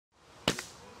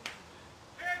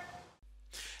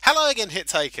Hello again, hit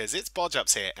takers, it's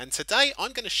Bodgeups here, and today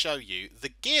I'm going to show you the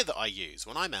gear that I use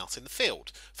when I'm out in the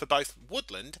field for both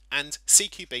Woodland and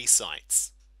CQB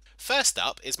sites. First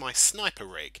up is my sniper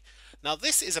rig. Now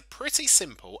this is a pretty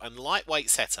simple and lightweight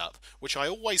setup which I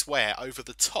always wear over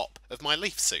the top of my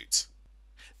leaf suit.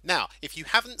 Now, if you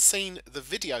haven't seen the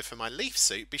video for my leaf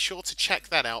suit, be sure to check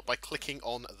that out by clicking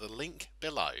on the link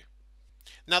below.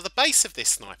 Now the base of this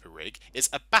sniper rig is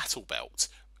a battle belt,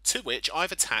 to which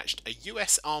I've attached a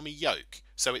US Army yoke,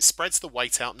 so it spreads the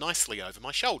weight out nicely over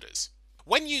my shoulders.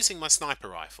 When using my sniper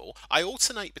rifle, I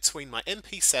alternate between my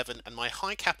MP7 and my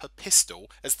high capper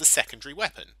pistol as the secondary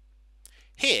weapon.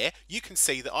 Here you can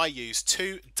see that I use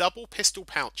two double pistol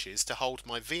pouches to hold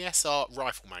my VSR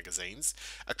rifle magazines,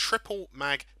 a triple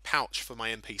mag pouch for my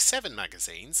MP7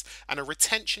 magazines, and a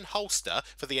retention holster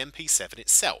for the MP7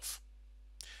 itself.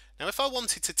 Now if I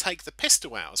wanted to take the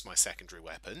pistol out as my secondary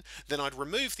weapon, then I'd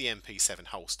remove the MP7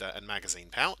 holster and magazine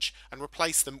pouch and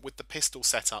replace them with the pistol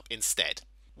setup instead.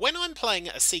 When I'm playing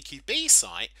at a CQB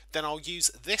site, then I'll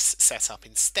use this setup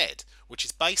instead, which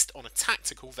is based on a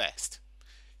tactical vest.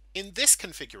 In this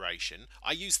configuration,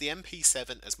 I use the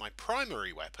MP7 as my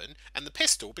primary weapon and the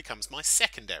pistol becomes my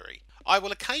secondary. I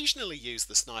will occasionally use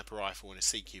the sniper rifle in a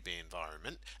CQB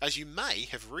environment, as you may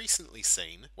have recently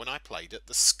seen when I played at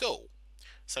the school.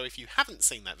 So if you haven't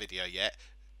seen that video yet,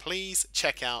 please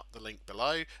check out the link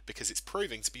below because it's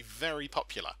proving to be very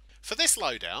popular. For this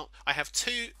loadout, I have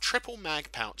two triple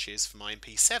mag pouches for my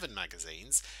MP7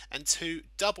 magazines and two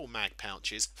double mag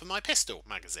pouches for my pistol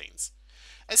magazines.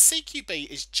 As CQB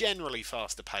is generally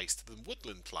faster paced than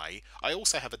Woodland play, I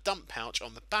also have a dump pouch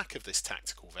on the back of this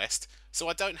tactical vest, so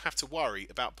I don't have to worry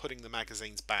about putting the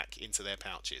magazines back into their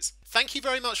pouches. Thank you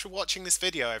very much for watching this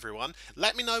video, everyone.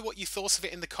 Let me know what you thought of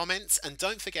it in the comments, and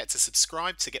don't forget to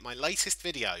subscribe to get my latest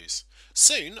videos.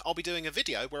 Soon I'll be doing a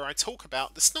video where I talk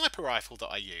about the sniper rifle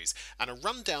that I use and a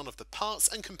rundown of the parts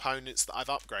and components that I've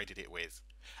upgraded it with.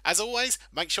 As always,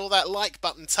 make sure that like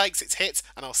button takes its hit,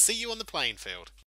 and I'll see you on the playing field.